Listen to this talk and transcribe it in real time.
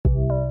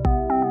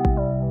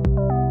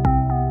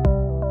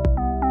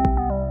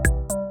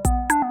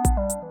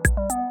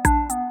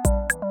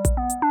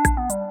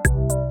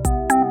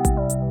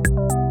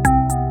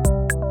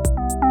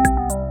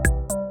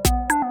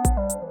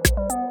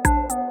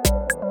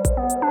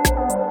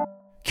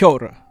Kia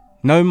ora,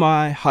 nau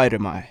mai, haere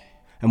mai,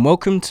 and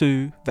welcome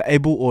to the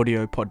Able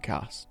Audio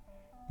Podcast.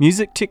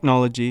 Music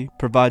technology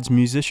provides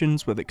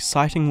musicians with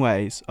exciting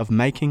ways of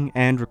making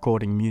and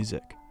recording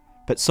music,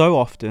 but so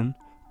often,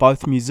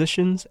 both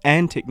musicians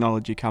and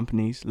technology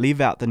companies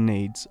leave out the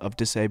needs of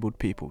disabled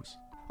peoples.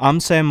 I'm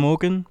Sam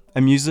Morgan,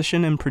 a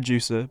musician and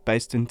producer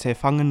based in Te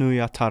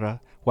Whanganui-a-Tara,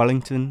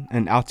 Wellington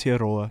and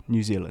Aotearoa,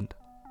 New Zealand.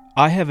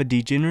 I have a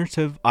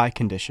degenerative eye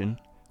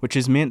condition, which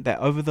has meant that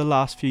over the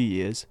last few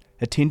years,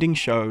 attending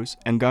shows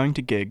and going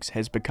to gigs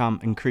has become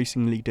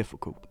increasingly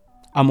difficult.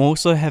 I'm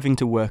also having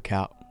to work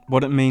out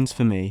what it means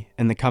for me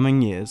in the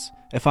coming years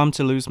if I'm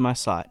to lose my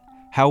sight.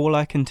 How will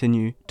I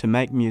continue to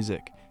make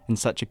music in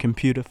such a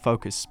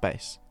computer-focused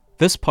space?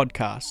 This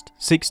podcast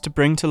seeks to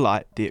bring to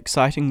light the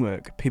exciting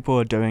work people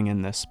are doing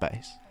in this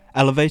space,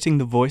 elevating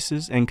the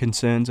voices and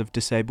concerns of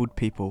disabled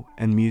people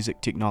in music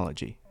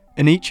technology.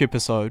 In each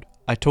episode,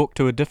 I talk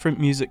to a different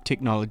music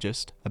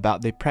technologist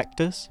about their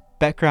practice,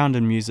 background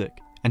in music,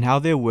 and how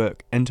their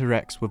work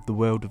interacts with the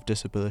world of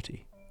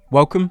disability.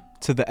 Welcome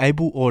to the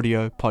Able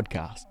Audio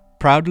Podcast,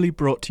 proudly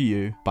brought to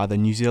you by the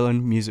New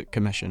Zealand Music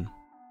Commission.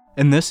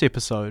 In this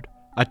episode,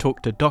 I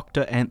talk to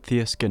Dr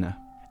Anthea Skinner.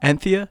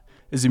 Anthea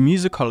is a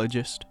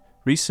musicologist,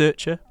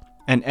 researcher,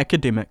 and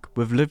academic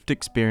with lived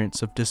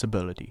experience of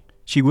disability.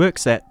 She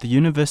works at the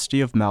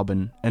University of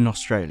Melbourne in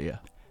Australia.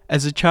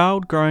 As a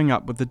child growing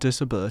up with a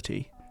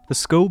disability, the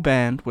school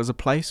band was a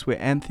place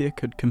where Anthea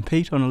could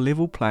compete on a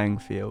level playing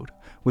field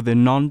with her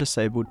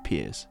non-disabled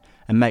peers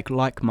and make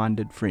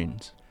like-minded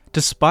friends.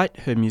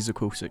 Despite her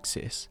musical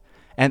success,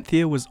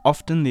 Anthea was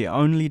often the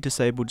only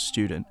disabled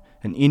student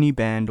in any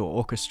band or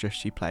orchestra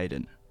she played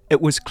in.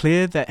 It was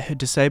clear that her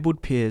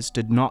disabled peers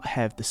did not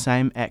have the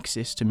same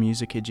access to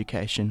music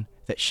education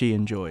that she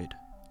enjoyed.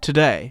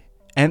 Today,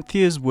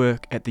 Anthea's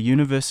work at the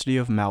University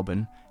of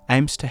Melbourne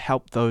aims to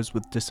help those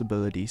with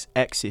disabilities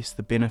access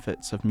the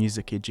benefits of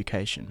music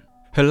education.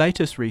 Her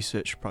latest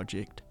research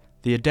project,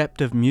 the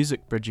Adaptive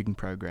Music Bridging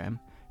Program,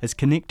 is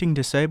connecting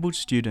disabled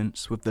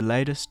students with the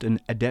latest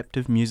in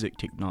adaptive music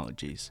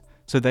technologies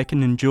so they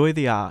can enjoy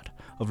the art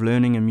of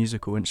learning a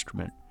musical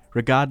instrument,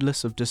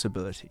 regardless of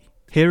disability.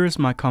 Here is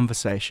my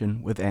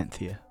conversation with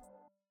Anthea.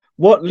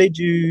 What led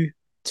you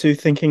to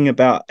thinking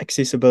about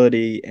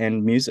accessibility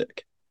and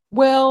music?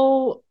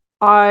 Well,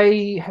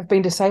 I have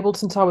been disabled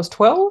since I was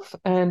 12,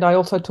 and I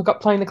also took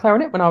up playing the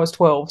clarinet when I was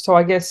 12. So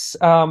I guess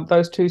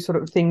those two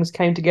sort of things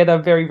came together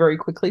very, very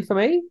quickly for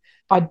me.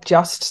 I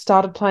just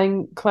started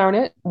playing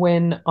clarinet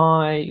when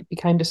I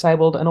became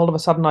disabled, and all of a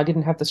sudden I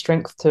didn't have the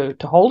strength to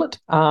hold it.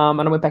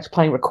 And I went back to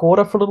playing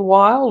recorder for a little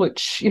while,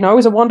 which,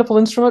 is a wonderful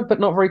instrument,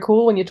 but not very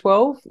cool when you're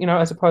 12,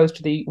 as opposed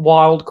to the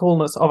wild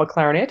coolness of a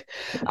clarinet.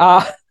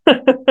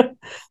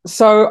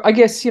 So I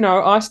guess,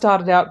 I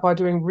started out by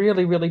doing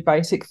really, really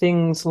basic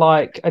things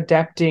like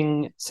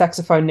adapting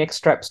saxophone neck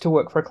straps to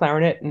work for a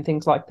clarinet and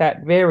things like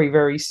that. Very,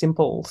 very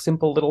simple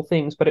little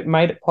things, but it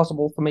made it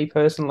possible for me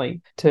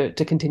personally to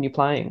continue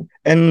playing.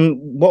 And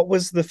what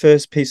was the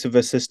first piece of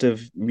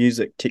assistive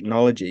music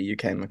technology you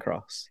came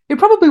across? It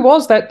probably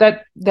was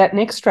that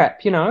neck strap,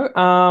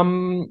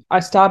 I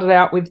started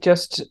out with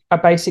just a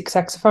basic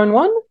saxophone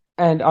one.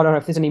 And I don't know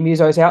if there's any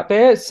musos out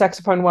there.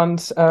 Saxophone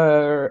ones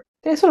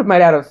they're sort of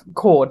made out of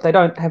cord. They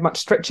don't have much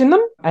stretch in them.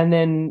 And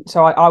then,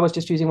 so I was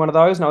just using one of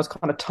those, and I was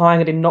kind of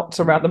tying it in knots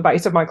around the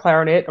base of my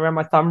clarinet, around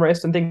my thumb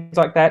rest and things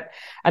like that.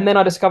 And then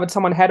I discovered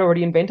someone had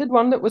already invented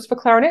one that was for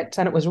clarinets,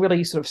 and it was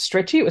really sort of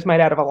stretchy. It was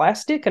made out of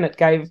elastic, and it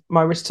gave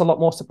my wrists a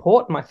lot more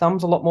support, and my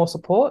thumbs a lot more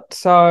support.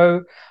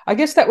 So I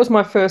guess that was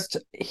my first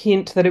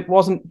hint that it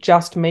wasn't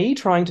just me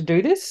trying to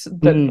do this,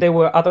 that there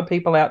were other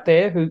people out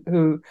there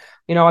who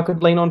I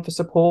could lean on for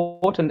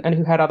support and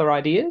who had other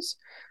ideas.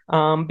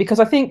 Because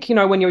I think,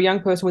 when you're a young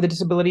person with a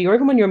disability, or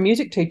even when you're a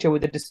music teacher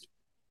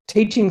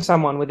teaching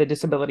someone with a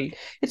disability,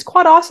 it's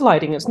quite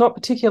isolating. It's not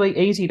particularly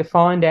easy to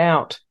find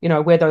out,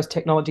 where those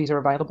technologies are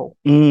available.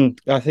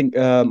 I think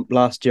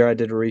last year I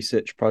did a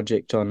research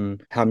project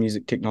on how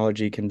music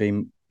technology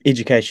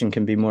education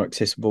can be more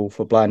accessible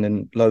for blind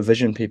and low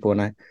vision people.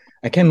 And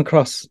I came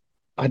across,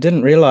 I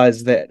didn't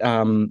realize that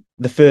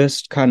the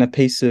first kind of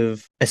piece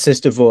of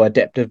assistive or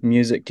adaptive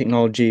music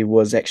technology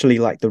was actually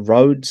like the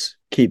Rhodes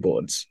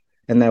keyboards.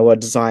 And they were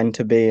designed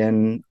to be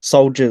in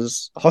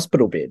soldiers'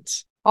 hospital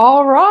beds.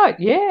 All right.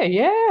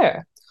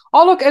 Yeah.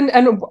 Oh, look,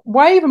 and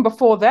way even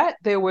before that,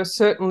 there were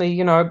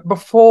certainly,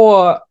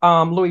 before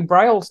Louis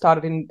Braille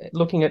started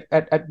looking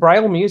at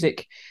Braille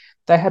music,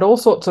 they had all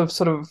sorts of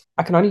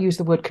I can only use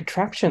the word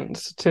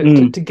contraptions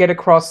to get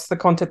across the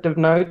concept of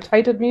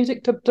notated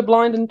music to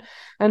blind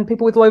and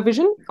people with low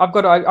vision.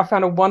 I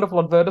found a wonderful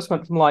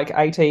advertisement from like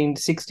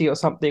 1860 or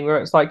something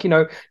where it's like,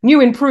 new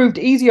improved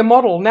easier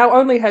model now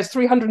only has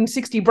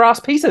 360 brass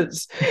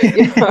pieces.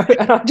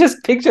 And I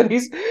just picture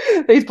these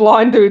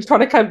blind dudes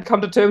trying to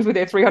come to terms with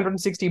their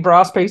 360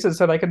 brass pieces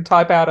so they can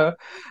type out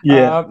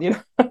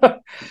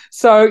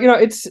So,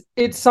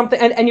 it's something,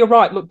 and you're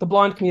right. Look, the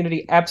blind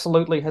community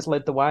absolutely has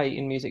led the way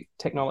in music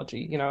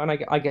technology, and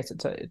I guess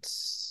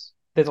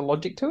there's a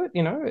logic to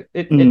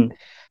it,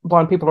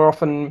 blind people are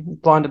often,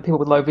 blinded people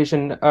with low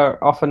vision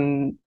are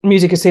often,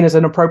 music is seen as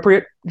an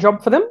appropriate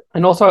job for them,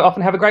 and also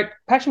often have a great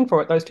passion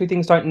for it. Those two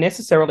things don't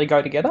necessarily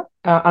go together.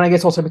 And I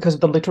guess also because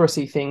of the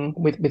literacy thing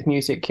with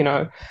music,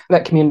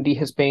 that community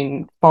has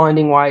been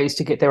finding ways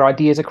to get their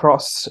ideas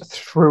across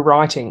through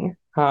writing.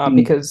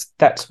 Because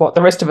that's what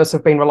the rest of us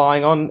have been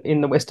relying on in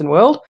the Western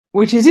world,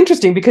 which is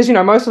interesting because,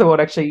 most of the world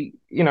actually,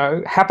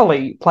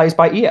 happily plays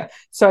by ear.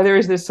 So there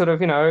is this sort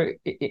of,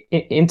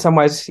 in some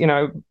ways,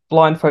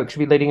 blind folks should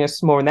be leading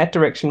us more in that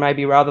direction,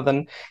 maybe, rather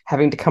than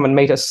having to come and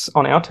meet us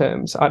on our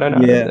terms. I don't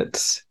know. Yeah.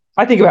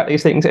 I think about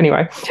these things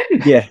anyway.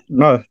 Yeah,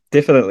 no,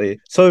 definitely.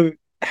 So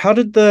how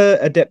did the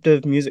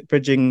adaptive music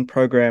bridging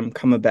program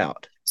come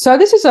about? So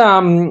this is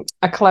a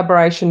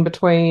collaboration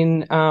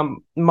between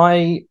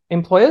my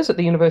employers at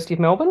the University of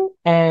Melbourne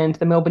and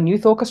the Melbourne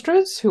Youth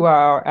Orchestras, who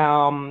are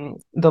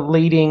the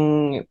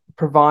leading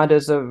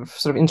providers of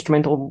sort of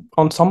instrumental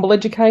ensemble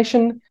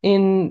education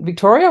in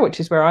Victoria,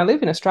 which is where I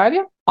live in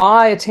Australia.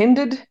 I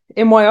attended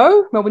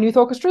MYO, Melbourne Youth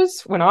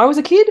Orchestras, when I was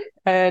a kid,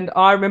 and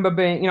I remember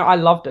being, I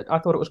loved it. I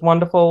thought it was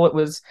wonderful. It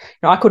was,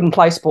 I couldn't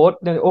play sport.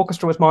 The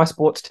orchestra was my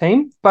sports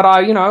team, but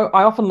I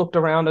often looked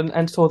around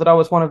and saw that I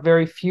was one of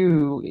very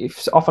few,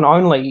 if often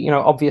only,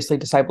 obviously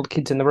disabled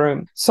kids in the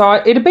room. So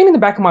it had been in the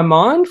back of my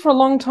mind for a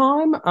long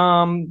time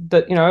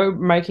that,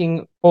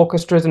 making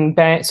orchestras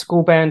and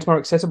school bands more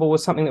accessible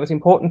was something that was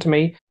important to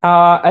me.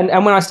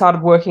 And when I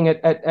started working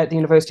at the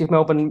University of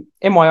Melbourne,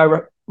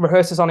 MYO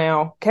rehearses on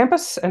our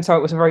campus, and so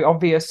it was a very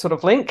obvious sort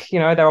of link. They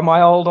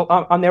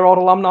were I'm their old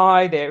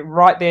alumni. They're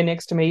right there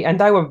next to me, and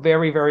they were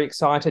very, very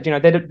excited.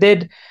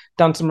 They'd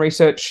done some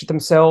research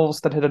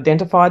themselves that had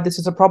identified this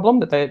as a problem,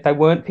 that they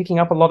weren't picking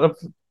up a lot of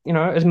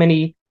as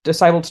many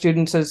disabled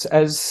students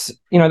as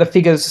the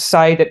figures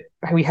say that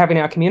we have in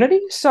our community.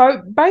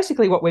 So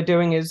basically, what we're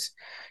doing is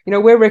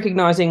we're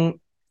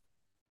recognizing.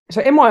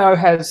 So MYO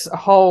has a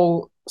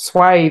whole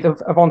swathe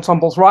of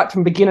ensembles, right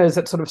from beginners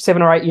at sort of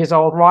 7 or 8 years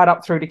old, right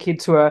up through to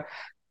kids who are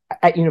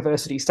at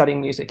university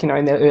studying music,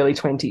 in their early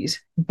 20s.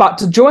 But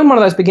to join one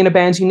of those beginner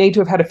bands, you need to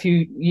have had a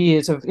few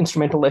years of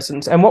instrumental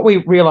lessons. And what we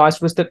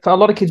realised was that for a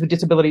lot of kids with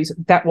disabilities,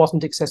 that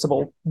wasn't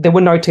accessible. There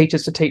were no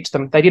teachers to teach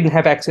them. They didn't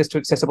have access to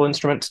accessible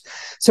instruments.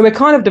 So we're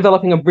kind of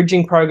developing a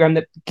bridging program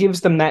that gives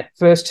them that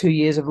first 2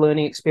 years of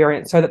learning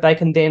experience so that they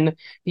can then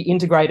be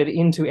integrated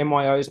into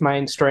MYO's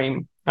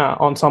mainstream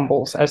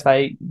ensembles as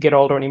they get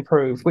older and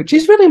improve, which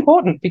is really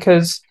important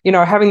because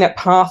having that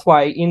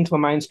pathway into a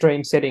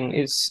mainstream setting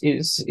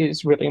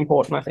is really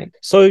important, I think.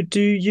 So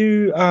do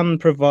you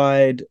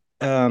provide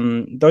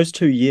those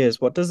 2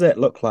 years, what does that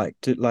look like?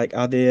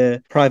 Are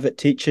there private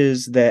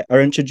teachers that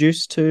are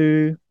introduced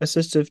to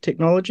assistive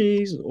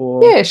technologies,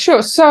 or? Yeah,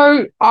 sure.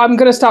 So I'm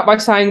going to start by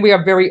saying we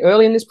are very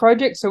early in this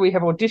project. So we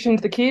have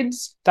auditioned the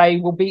kids. They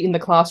will be in the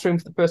classroom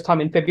for the first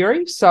time in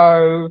February.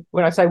 So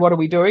when I say what are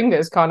we doing,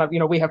 there's kind of,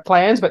 we have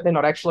plans, but they're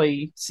not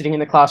actually sitting in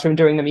the classroom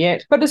doing them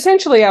yet. But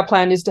essentially our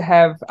plan is to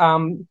have,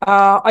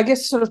 I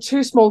guess, sort of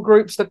 2 small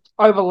groups that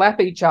overlap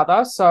each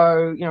other.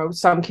 So,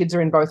 some kids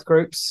are in both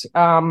groups.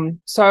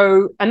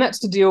 And that's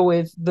to deal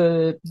with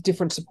the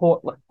different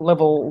support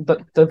level that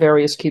the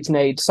various kids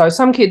need. So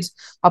some kids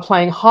are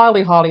playing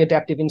highly, highly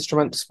adaptive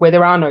instruments where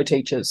there are no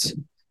teachers.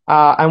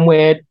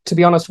 And to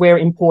be honest, we're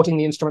importing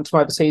the instruments from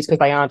overseas because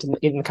they aren't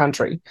in the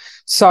country.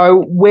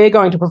 So we're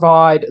going to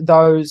provide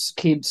those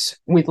kids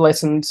with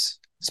lessons,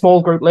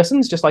 small group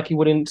lessons, just like you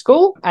would in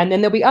school. And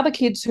then there'll be other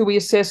kids who we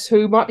assess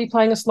who might be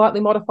playing a slightly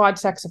modified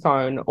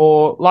saxophone,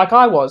 or like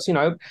I was,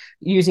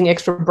 using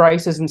extra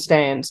braces and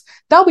stands.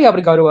 They'll be able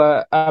to go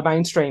to a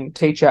mainstream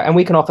teacher and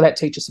we can offer that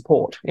teacher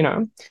support,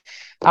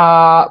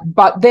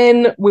 But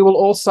then we will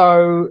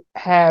also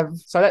have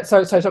so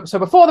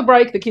before the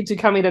break, the kids who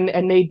come in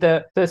and need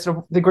the sort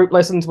of the group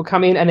lessons will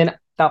come in, and then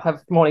they'll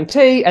have morning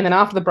tea, and then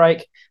after the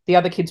break, the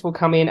other kids will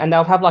come in and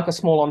they'll have like a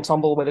small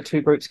ensemble where the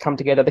 2 groups come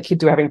together. The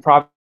kids who are having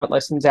private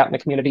lessons out in the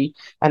community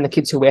and the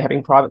kids who we're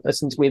having private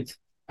lessons with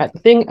at the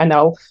thing, and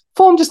they'll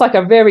form just like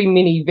a very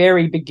mini,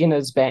 very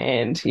beginners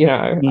band,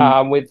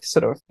 with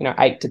sort of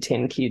 8 to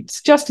 10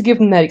 kids, just to give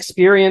them that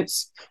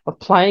experience of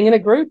playing in a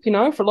group.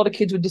 For a lot of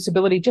kids with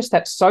disability, just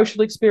that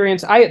social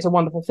experience. A, it's a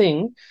wonderful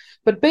thing,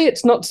 but B,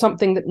 it's not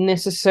something that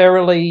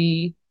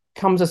necessarily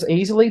comes as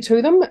easily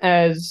to them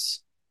as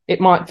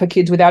it might for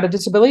kids without a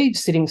disability,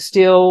 sitting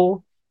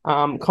still,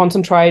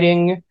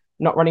 concentrating,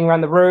 not running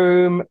around the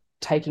room,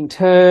 taking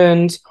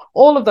turns,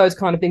 all of those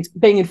kind of things,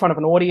 being in front of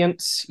an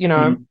audience,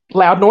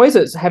 loud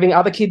noises, having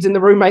other kids in the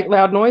room make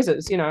loud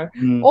noises,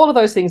 all of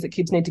those things that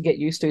kids need to get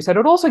used to. So it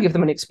would also give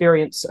them an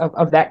experience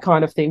of that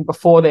kind of thing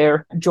before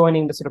they're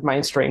joining the sort of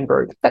mainstream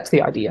group. That's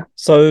the idea.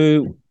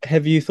 So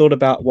have you thought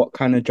about what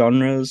kind of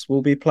genres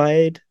will be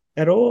played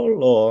at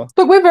all, or?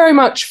 But we're very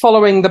much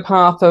following the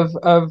path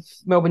of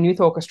Melbourne Youth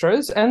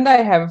Orchestras, and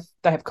they have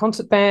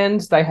concert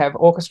bands, they have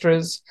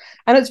orchestras,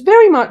 and it's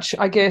very much,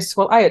 I guess,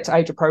 well, it's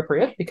age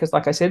appropriate because,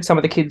 like I said, some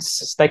of the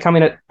kids, they come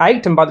in at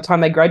 8 and by the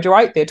time they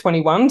graduate, they're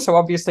 21. So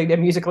obviously their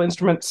musical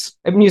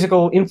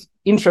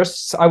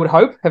interests, I would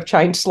hope, have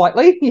changed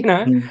slightly,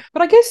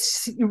 But I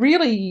guess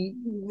really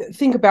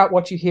think about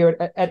what you hear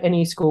at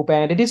any school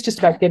band. It is just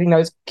about getting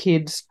those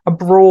kids a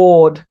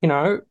broad,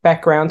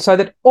 background so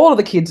that all of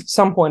the kids at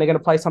some point are going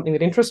to play something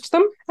that interests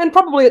them, and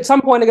probably at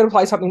some point are going to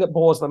play something that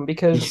bores them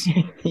because,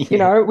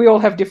 we all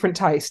have different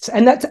tastes.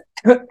 And that's,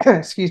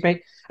 excuse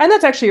me, and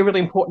that's actually a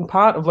really important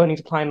part of learning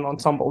to play in an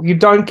ensemble. You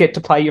don't get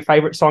to play your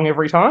favorite song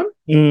every time.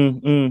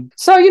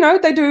 So,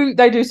 they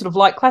do sort of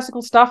like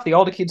classical stuff. The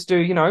older kids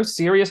do,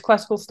 serious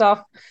classical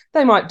stuff.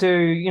 They might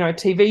do,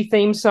 TV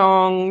theme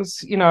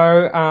songs.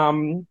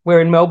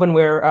 We're in Melbourne,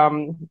 we're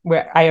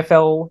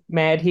AFL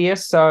mad here.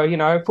 So,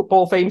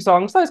 football theme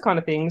songs, those kind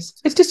of things.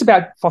 It's just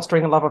about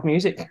fostering a love of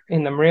music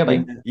in them,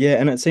 really. Yeah,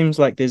 and it seems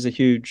like there's a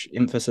huge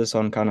emphasis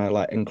on kind of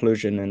like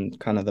inclusion and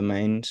kind of the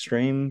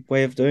mainstream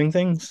way of doing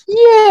things.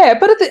 Yeah,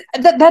 but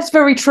that's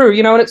very true,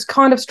 and it's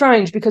kind of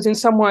strange because in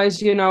some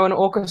ways, an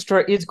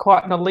orchestra is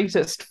quite an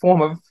elitist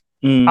form of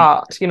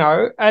art,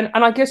 and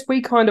I guess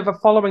we kind of are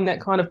following that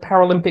kind of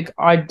Paralympic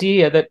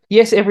idea that,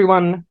 yes,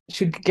 everyone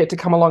should get to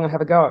come along and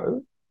have a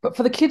go. But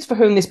for the kids for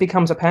whom this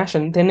becomes a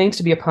passion, there needs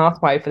to be a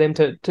pathway for them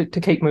to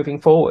keep moving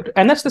forward.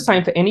 And that's the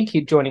same for any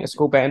kid joining a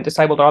school band,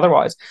 disabled or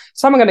otherwise.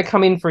 Some are going to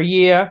come in for a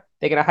year,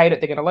 they're going to hate it,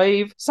 they're going to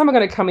leave. Some are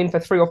going to come in for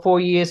 3 or 4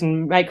 years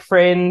and make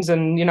friends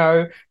and,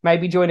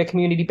 maybe join a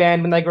community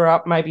band when they grow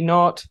up, maybe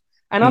not.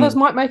 And others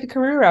might make a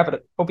career out of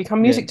it or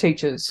become music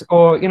teachers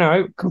or,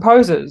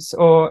 composers.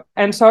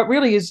 And so it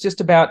really is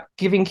just about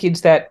giving kids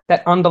that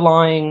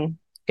underlying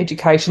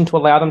education to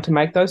allow them to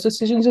make those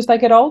decisions as they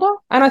get older.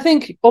 And I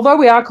think although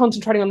we are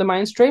concentrating on the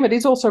mainstream, it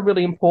is also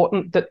really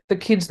important that the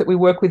kids that we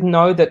work with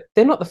know that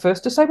they're not the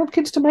first disabled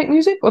kids to make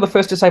music or the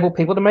first disabled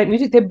people to make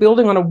music. They're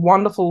building on a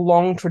wonderful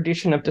long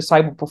tradition of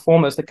disabled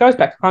performers that goes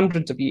back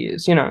hundreds of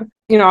years,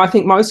 I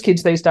think most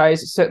kids these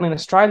days, certainly in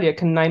Australia,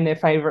 can name their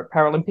favourite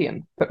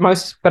Paralympian.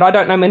 But I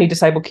don't know many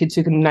disabled kids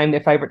who can name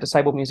their favourite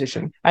disabled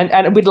musician.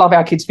 And we'd love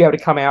our kids to be able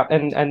to come out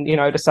and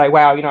to say,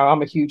 wow,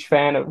 I'm a huge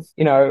fan of,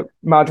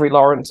 Marjorie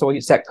Lawrence or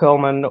Zach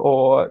Perlman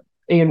or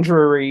Ian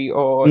Drury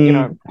or,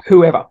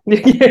 whoever.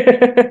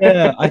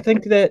 Yeah, I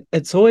think that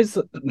it's always,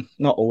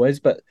 not always,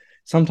 but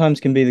sometimes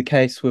can be the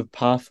case with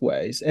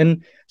pathways.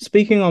 And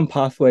speaking on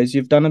pathways,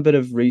 you've done a bit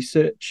of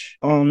research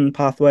on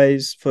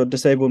pathways for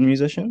disabled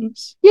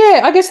musicians. Yeah,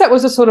 I guess that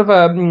was a sort of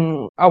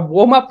a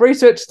warm-up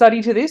research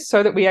study to this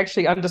so that we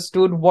actually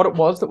understood what it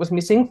was that was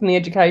missing from the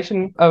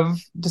education of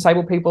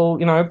disabled people,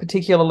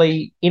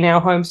 particularly in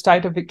our home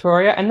state of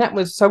Victoria. And that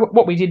was, so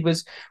what we did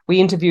was we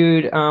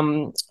interviewed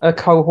a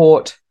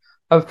cohort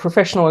of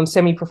professional and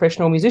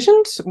semi-professional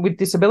musicians with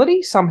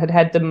disability. Some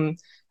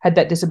had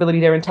that disability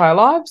their entire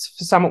lives.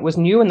 For some, it was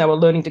new and they were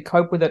learning to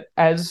cope with it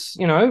as,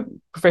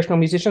 professional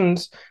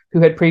musicians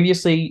who had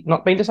previously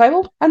not been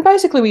disabled. And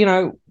basically,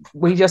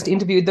 we just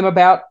interviewed them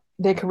about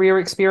their career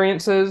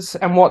experiences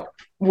and what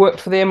worked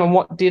for them and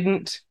what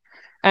didn't.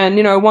 And,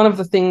 one of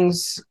the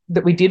things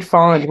that we did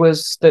find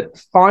was that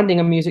finding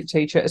a music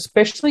teacher,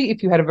 especially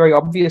if you had a very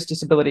obvious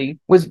disability,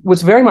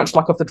 was very much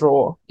luck of the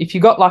draw. If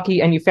you got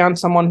lucky and you found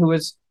someone who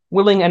was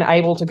willing and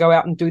able to go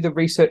out and do the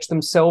research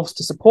themselves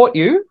to support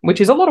you,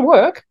 which is a lot of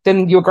work,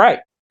 then you're great.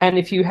 And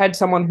if you had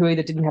someone who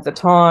either didn't have the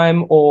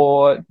time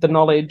or the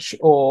knowledge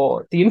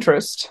or the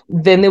interest,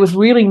 then there was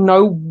really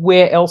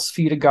nowhere else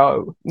for you to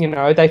go.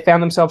 They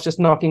found themselves just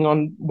knocking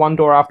on one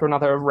door after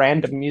another of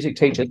random music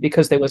teachers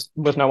because there was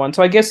no one.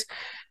 So I guess,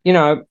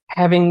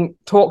 having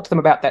talked to them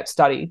about that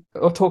study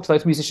or talked to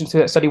those musicians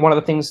through that study, one of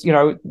the things,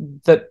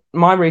 that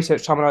my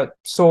research time I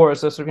saw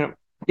as a sort of,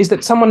 is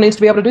that someone needs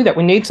to be able to do that.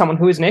 We need someone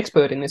who is an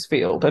expert in this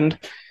field. And,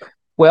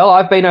 well,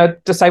 I've been a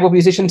disabled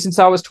musician since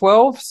I was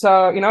 12,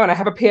 so, and I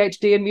have a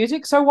PhD in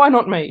music, so why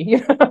not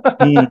me?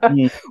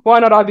 Why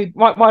don't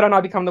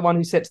I become the one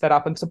who sets that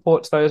up and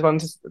supports those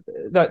ones,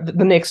 the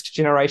next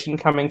generation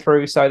coming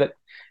through so that,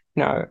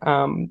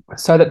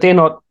 so that they're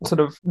not sort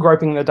of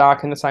groping in the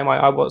dark in the same way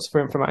I was for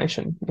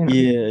information.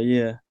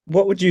 Yeah.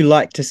 What would you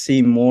like to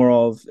see more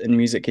of in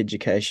music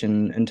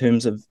education in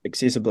terms of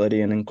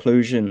accessibility and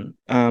inclusion?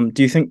 Do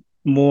you think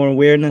more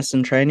awareness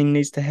and training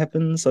needs to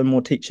happen so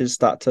more teachers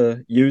start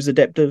to use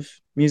adaptive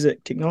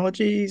music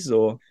technologies?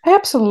 Or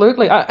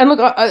absolutely. I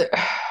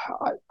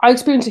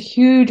experience a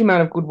huge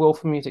amount of goodwill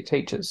from music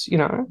teachers.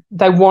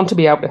 They want to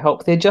be able to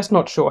help, they're just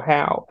not sure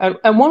how.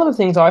 And one of the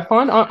things I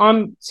find,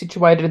 I'm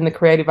situated in the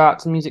creative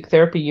arts and music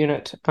therapy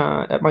unit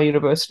at my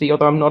university,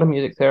 although I'm not a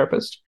music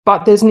therapist,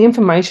 but there's an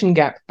information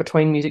gap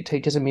between music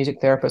teachers and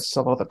music therapists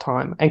a lot of the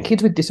time, and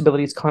kids with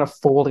disabilities kind of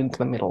fall into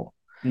the middle.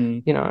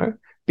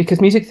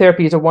 Because music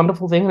therapy is a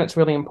wonderful thing and it's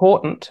really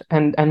important,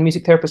 and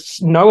music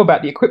therapists know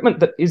about the equipment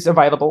that is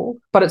available,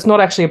 but it's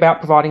not actually about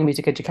providing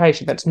music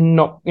education. That's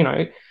not,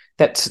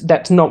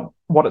 that's not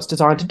what it's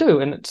designed to do,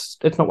 and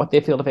it's not what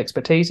their field of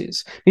expertise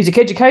is. Music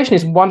education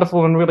is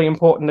wonderful and really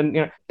important,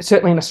 and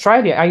certainly in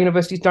Australia, our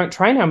universities don't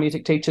train our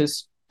music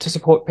teachers to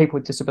support people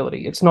with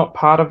disability. It's not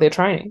part of their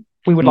training.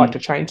 We would like to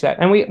change that,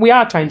 and we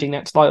are changing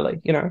that slowly,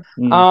 you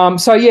know.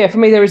 So yeah, for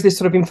me, there is this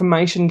sort of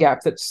information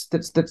gap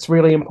that's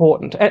really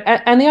important.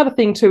 And the other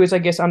thing too is, I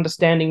guess,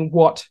 understanding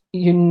what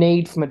you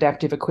need from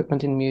adaptive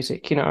equipment in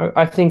music. You know,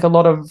 I think a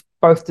lot of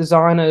both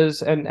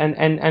designers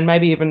and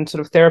maybe even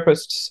sort of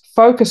therapists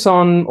focus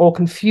on or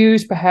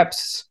confuse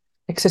perhaps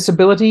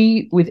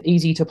accessibility with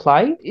easy to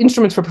play.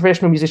 Instruments for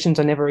professional musicians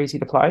are never easy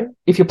to play.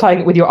 If you're playing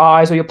it with your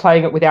eyes or you're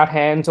playing it without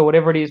hands or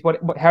whatever it is,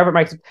 however it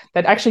makes it,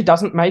 that actually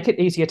doesn't make it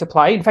easier to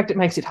play. In fact, it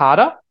makes it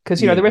harder because,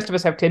 you know, the rest of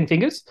us have 10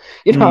 fingers,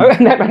 you know,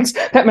 and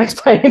that makes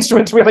playing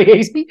instruments really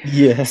easy.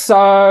 Yeah.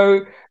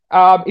 So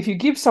if you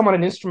give someone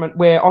an instrument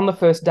where on the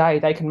first day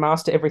they can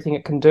master everything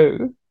it can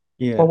do,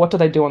 well, what do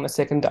they do on the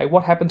second day?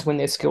 What happens when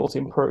their skills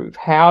improve?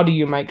 How do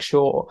you make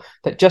sure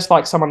that just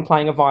like someone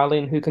playing a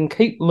violin who can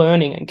keep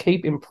learning and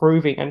keep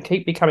improving and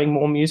keep becoming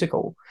more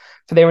musical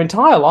for their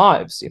entire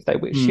lives, if they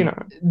wish, you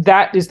know,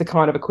 that is the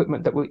kind of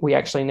equipment that we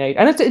actually need.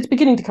 And it's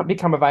beginning to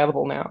become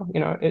available now, you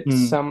know,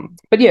 it's,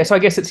 but yeah, so I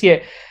guess it's,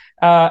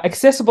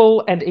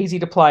 accessible and easy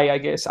to play, I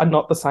guess, are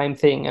not the same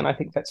thing. And I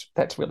think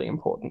that's really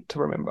important to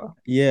remember.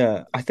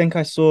 Yeah, I think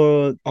I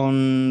saw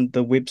on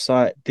the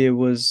website there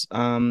was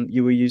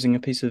you were using a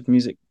piece of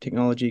music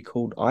technology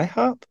called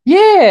iHarp.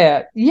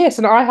 Yeah, yes,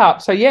 an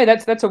iHarp. So yeah,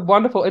 that's a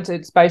wonderful.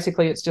 It's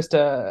basically just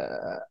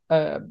a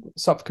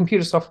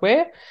computer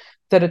software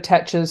that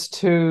attaches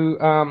to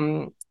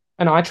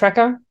an eye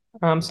tracker,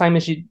 same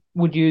as you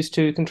would use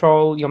to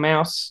control your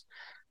mouse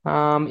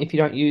if you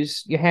don't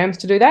use your hands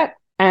to do that.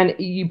 And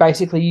you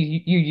basically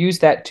you use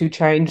that to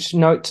change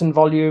notes and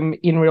volume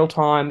in real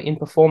time in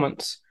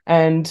performance.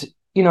 And,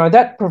 you know,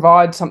 that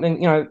provides something,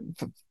 you know,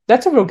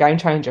 that's a real game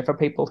changer for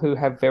people who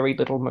have very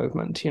little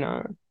movement, you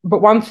know.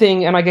 But one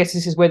thing, and I guess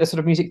this is where the sort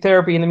of music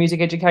therapy and the music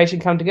education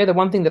come together,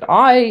 one thing that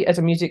I, as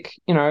a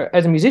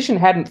musician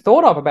hadn't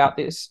thought of about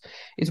this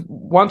is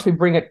once we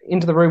bring it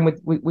into the room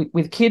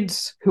with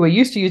kids who are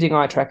used to using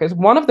eye trackers,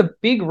 one of the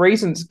big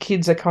reasons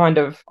kids are kind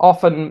of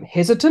often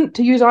hesitant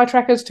to use eye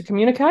trackers to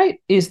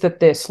communicate is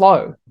that they're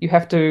slow. You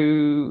have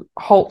to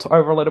halt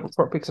over a letter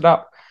before it picks it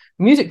up.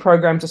 Music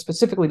programs are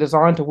specifically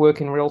designed to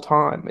work in real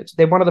time.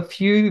 They're one of the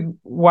few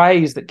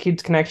ways that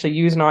kids can actually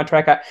use an eye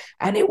tracker,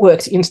 and it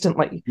works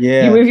instantly.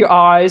 Yeah. You move your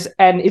eyes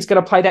and it's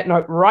going to play that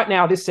note right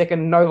now, this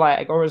second, no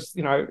lag, or as,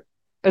 you know,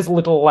 as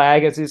little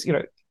lag as is, you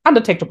know,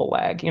 undetectable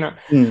lag, you know.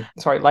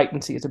 Sorry,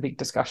 latency is a big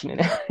discussion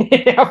in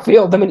our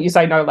field. The minute you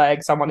say no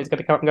lag, someone is going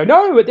to come up and go,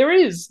 no, but there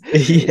is.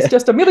 It's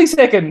just a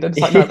millisecond. And it's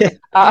like,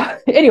 no.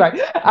 Anyway,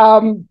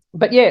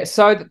 but yeah,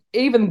 so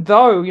even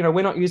though, you know,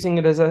 we're not using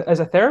it as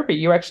a therapy,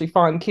 you actually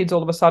find kids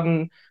all of a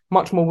sudden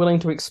much more willing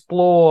to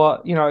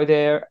explore, you know,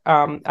 their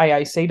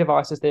AAC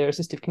devices, their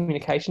assistive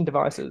communication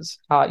devices,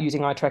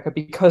 using eye tracker,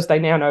 because they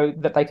now know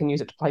that they can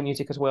use it to play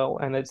music as well,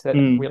 and it's that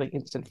really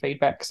instant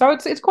feedback. So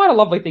it's quite a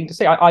lovely thing to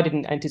see. I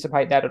didn't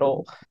anticipate that at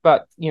all,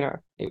 but you know,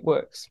 it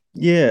works.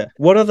 Yeah.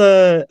 What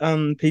other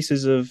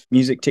pieces of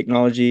music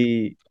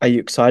technology are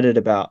you excited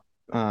about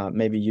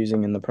maybe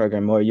using in the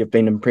program, or you've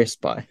been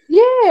impressed by?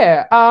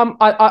 Yeah, I'm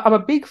a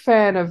big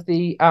fan of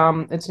it's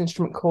an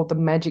instrument called the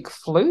Magic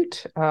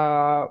Flute,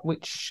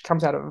 which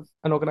comes out of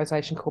an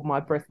organisation called My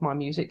Breath, My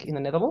Music in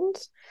the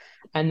Netherlands,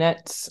 and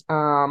that's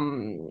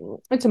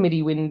it's a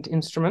MIDI wind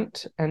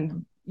instrument,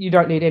 and you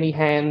don't need any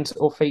hands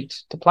or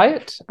feet to play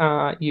it.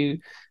 You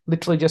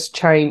literally just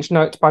change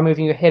notes by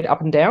moving your head up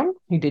and down.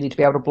 You do need to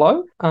be able to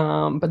blow,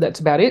 but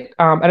that's about it.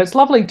 And it's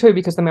lovely too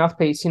because the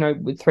mouthpiece, you know,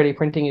 with 3D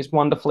printing is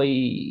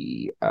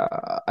wonderfully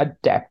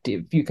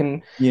adaptive. You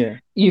can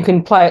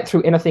play it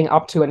through anything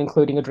up to and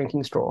including a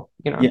drinking straw.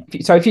 You know,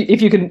 so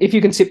if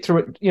you can sip through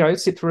it, you know,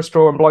 sip through a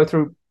straw and blow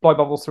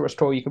bubbles through a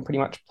straw, you can pretty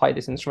much play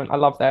this instrument. I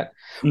love that.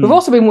 We've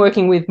also been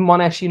working with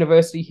Monash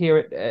University here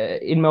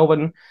in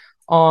Melbourne.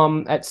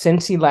 At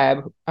Sensi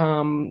Lab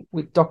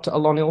with Dr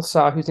Alon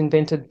Ilsar, who's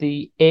invented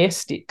the Air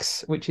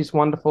Sticks, which is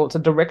wonderful. It's a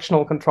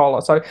directional controller.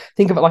 So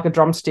think of it like a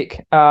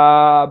drumstick,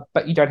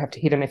 but you don't have to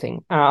hit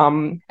anything.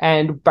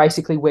 And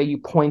basically where you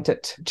point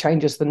it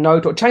changes the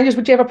note or changes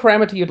whichever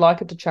parameter you'd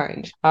like it to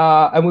change.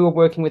 And we were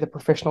working with a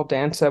professional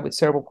dancer with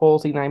cerebral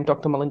palsy named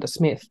Dr Melinda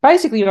Smith.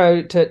 Basically, you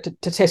know, to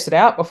test it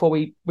out before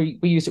we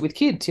used it with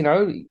kids, you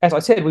know, as I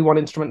said, we want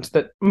instruments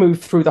that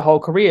move through the whole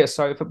career.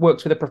 So if it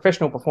works with a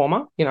professional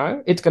performer, you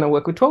know, it's going to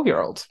work with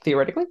 12-year-olds,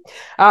 theoretically.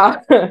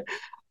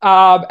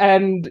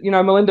 And, you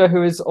know, Melinda,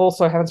 who is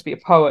also happens to be a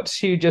poet,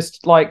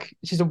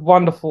 she's a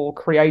wonderful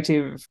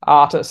creative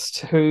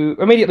artist who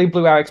immediately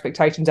blew our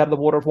expectations out of the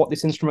water of what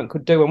this instrument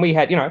could do. And we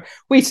had, you know,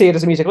 we see it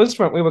as a musical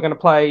instrument. We were going to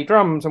play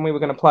drums and we were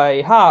going to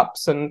play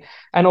harps, and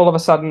all of a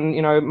sudden,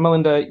 you know,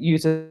 Melinda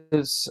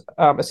uses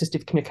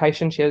assistive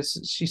communication.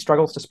 She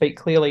struggles to speak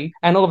clearly,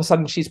 and all of a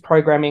sudden she's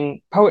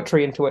programming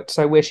poetry into it.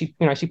 So where she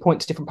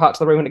points different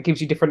parts of the room and it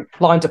gives you different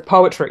lines of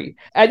poetry.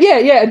 And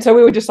and so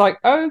we were just like,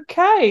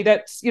 okay,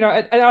 that's, you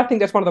know, I think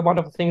that's one of the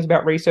wonderful things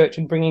about research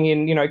and bringing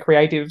in,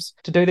 creatives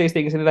to do these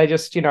things. And they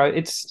just,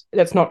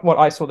 that's not what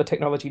I saw the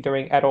technology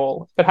doing at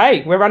all. But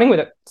hey, we're running with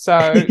it.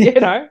 So,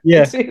 Yeah.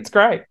 it's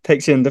great.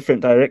 Takes you in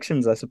different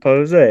directions, I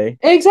suppose, eh?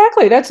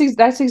 Exactly. That's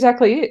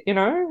exactly it,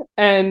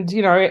 And,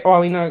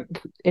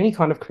 any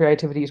kind of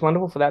creativity is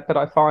wonderful for that. But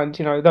I find,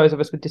 those of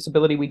us with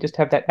disability, we just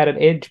have that added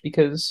edge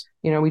because,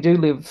 we do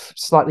live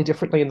slightly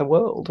differently in the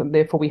world, and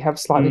therefore we have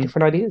slightly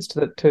different ideas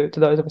to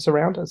those of us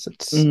around us.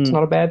 It's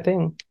not a bad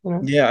thing,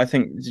 Yeah, I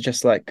think it's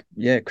just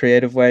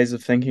creative ways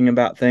of thinking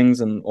about things,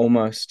 and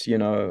almost,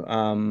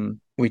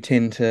 we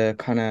tend to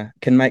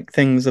can make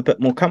things a bit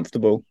more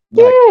comfortable.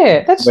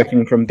 That's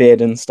working from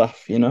bed and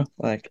stuff,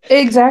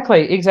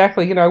 exactly.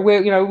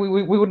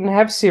 We wouldn't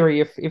have Siri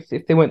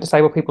if there weren't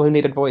disabled people who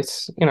needed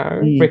voice,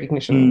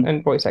 recognition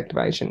and voice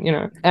activation.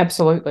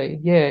 Absolutely.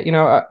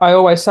 Yeah. I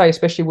always say,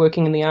 especially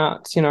working in the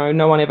arts,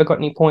 no one ever got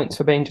any points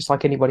for being just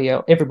like everybody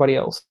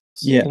else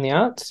in the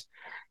arts.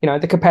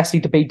 The capacity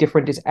to be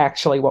different is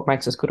actually what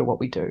makes us good at what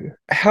we do.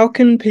 How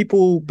can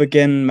people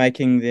begin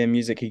making their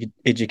music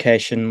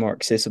education more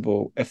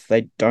accessible if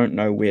they don't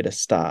know where to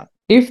start?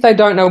 If they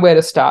don't know where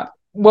to start,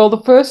 well,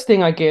 the first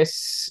thing, I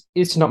guess,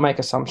 is to not make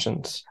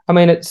assumptions. I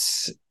mean,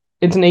 it's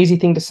an easy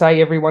thing to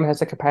say. Everyone has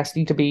the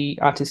capacity to be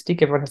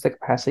artistic. Everyone has the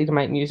capacity to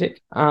make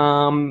music.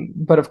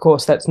 But of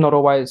course, that's not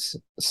always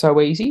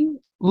so easy.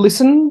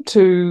 Listen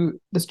to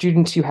the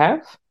students you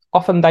have.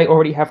 Often they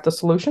already have the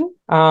solution,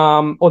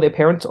 or their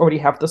parents already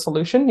have the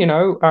solution.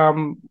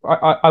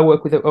 I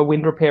work with a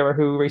wind repairer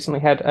who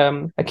recently had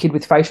a kid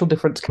with facial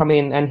difference come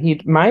in, and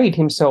he'd made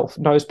himself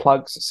nose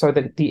plugs so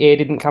that the air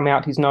didn't come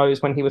out his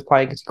nose when he was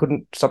playing because he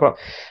couldn't stop it.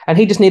 And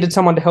he just needed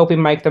someone to help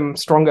him make them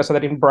stronger so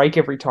they didn't break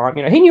every time.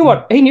 He knew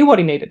what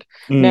he needed.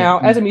 Now,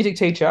 as a music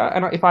teacher,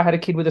 and if I had a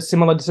kid with a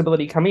similar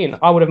disability come in,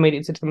 I would have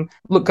immediately said to them,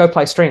 "Look, go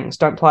play strings.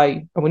 Don't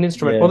play a wind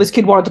instrument." Well, this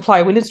kid wanted to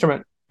play a wind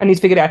instrument, and he's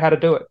figured out how to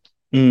do it.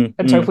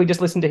 And so if we just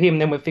listen to him,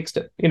 then we've fixed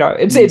it.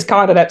 It's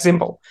kind of that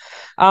simple.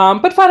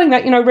 But finding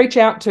that, reach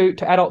out to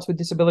adults with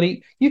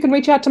disability. You can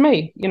reach out to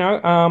me.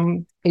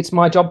 It's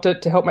my job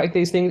to help make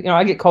these things.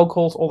 I get cold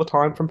calls all the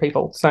time from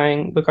people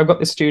saying, "Look, I've got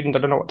this student. I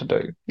don't know what to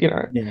do."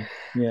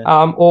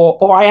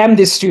 Or I am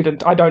this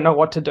student. I don't know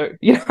what to do.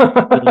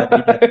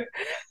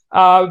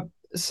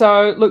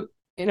 So look.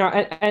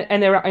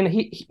 And there are, and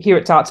here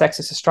it's Arts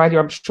Access Australia.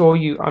 I'm sure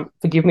you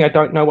forgive me. I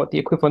don't know what the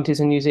equivalent is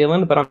in New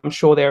Zealand, but I'm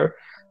sure there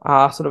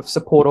are sort of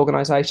support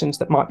organisations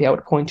that might be able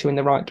to point you in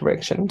the right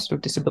direction, sort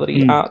of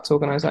disability arts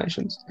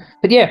organisations.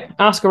 But yeah,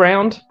 ask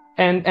around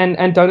and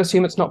don't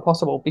assume it's not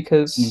possible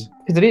because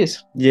it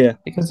is. Yeah,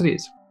 because it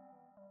is.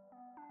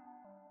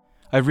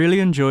 I really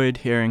enjoyed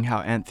hearing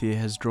how Anthea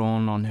has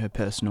drawn on her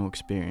personal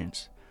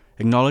experience,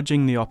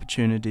 acknowledging the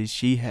opportunities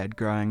she had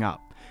growing up,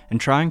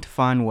 and trying to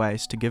find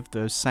ways to give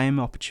those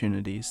same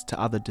opportunities to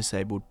other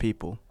disabled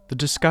people. The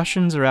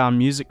discussions around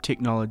music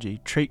technology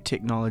treat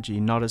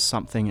technology not as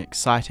something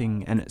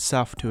exciting in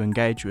itself to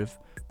engage with,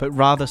 but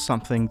rather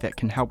something that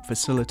can help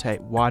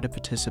facilitate wider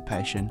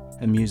participation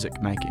in music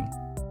making.